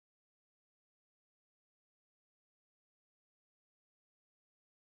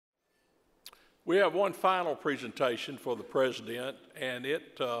We have one final presentation for the president, and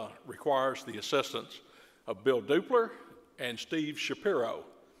it requires the assistance of Bill Dupler and Steve Shapiro.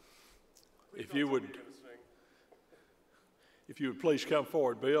 If you would please come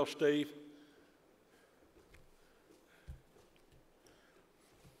forward, Bill, Steve.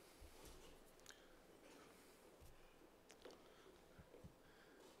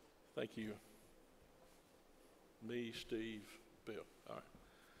 Thank you. Me, Steve, Bill. All right.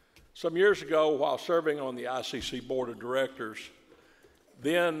 Some years ago, while serving on the ICC Board of Directors,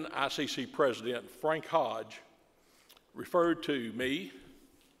 then ICC President Frank Hodge referred to me,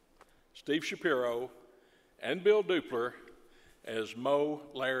 Steve Shapiro, and Bill Dupler as Mo,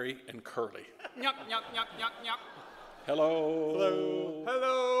 Larry, and Curly. Yuck, yuck, yuck, yuck, yuck. Hello. Hello.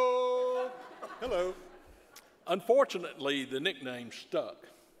 Hello. Hello. Unfortunately, the nickname stuck.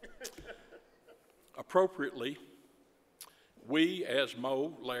 Appropriately, we as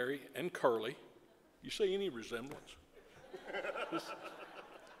Mo, Larry, and Curly, you see any resemblance?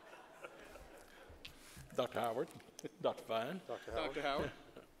 Dr. Howard, Dr. Fine. Dr.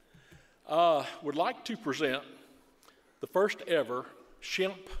 Howard. Would like to present the first ever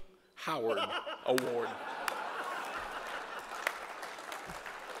Shemp Howard Award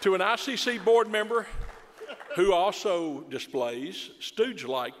to an ICC board member who also displays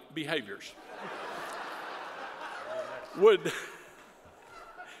stooge-like behaviors. Would,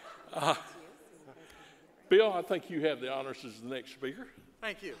 Bill, I think you have the honors as the next speaker.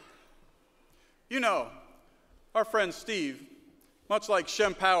 Thank you. You know, our friend Steve, much like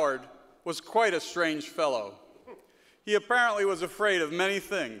Shemp Howard, was quite a strange fellow. He apparently was afraid of many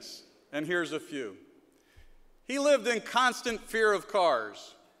things, and here's a few. He lived in constant fear of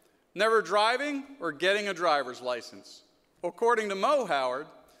cars, never driving or getting a driver's license. According to Mo Howard,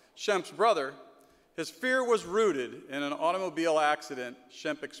 Shemp's brother, his fear was rooted in an automobile accident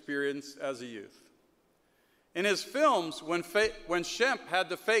Shemp experienced as a youth. In his films, when Shemp had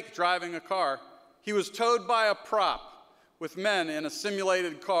to fake driving a car, he was towed by a prop with men in a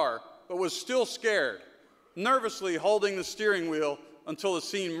simulated car, but was still scared, nervously holding the steering wheel until the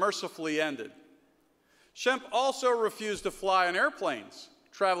scene mercifully ended. Shemp also refused to fly in airplanes,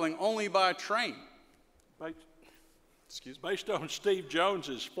 traveling only by train. Based on Steve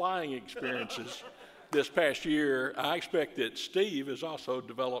Jones's flying experiences this past year, I expect that Steve has also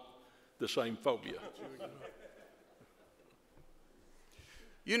developed the same phobia.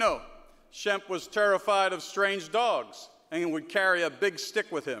 You know, Shemp was terrified of strange dogs and would carry a big stick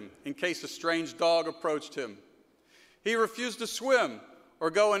with him in case a strange dog approached him. He refused to swim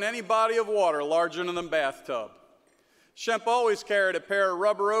or go in any body of water larger than a bathtub. Shemp always carried a pair of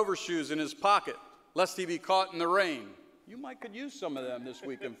rubber overshoes in his pocket, lest he be caught in the rain. You could use some of them this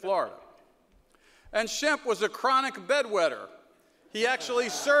week in Florida. And Shemp was a chronic bedwetter. He actually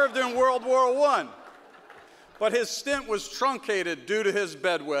served in World War I, but his stint was truncated due to his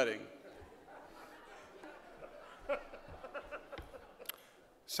bedwetting.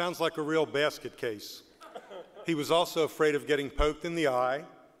 Sounds like a real basket case. He was also afraid of getting poked in the eye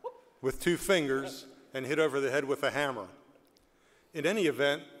with 2 fingers and hit over the head with a hammer. In any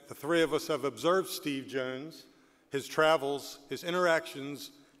event, the 3 of us have observed Steve Jones, his travels, his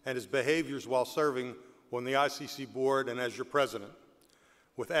interactions, and his behaviors while serving on the ICC board and as your president.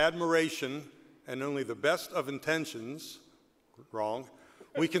 With admiration and only the best of intentions, wrong,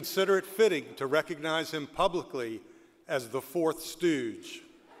 we consider it fitting to recognize him publicly as the 4th stooge.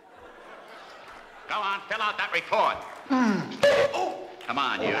 Go on, fill out that report. Oh, come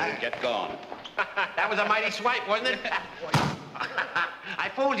on, you, get going. That was a mighty swipe, wasn't it? I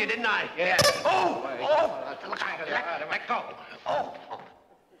fooled you, didn't I? Yeah. Oh! Let go. Oh!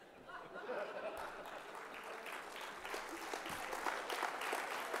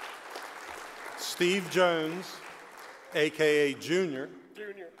 Steve Jones, a.k.a. Junior,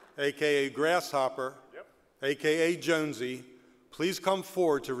 a.k.a. Grasshopper, a.k.a. Jonesy, please come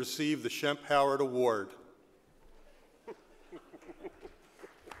forward to receive the Shemp Howard Award.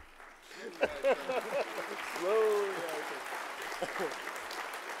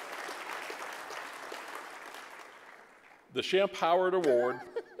 The Shemp Howard Award,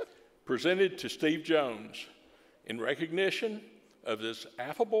 presented to Steve Jones in recognition of his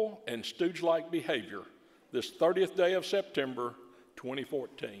affable and stooge-like behavior this 30th day of September,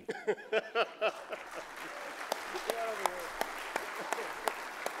 2014.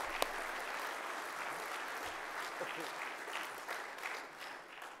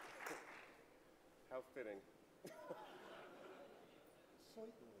 How fitting.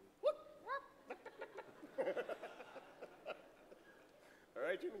 All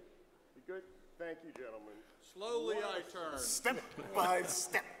right, Jimmy, you good? Thank you, gentlemen. Slowly I turn. Step by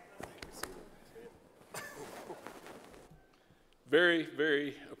step. Very,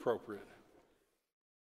 very appropriate.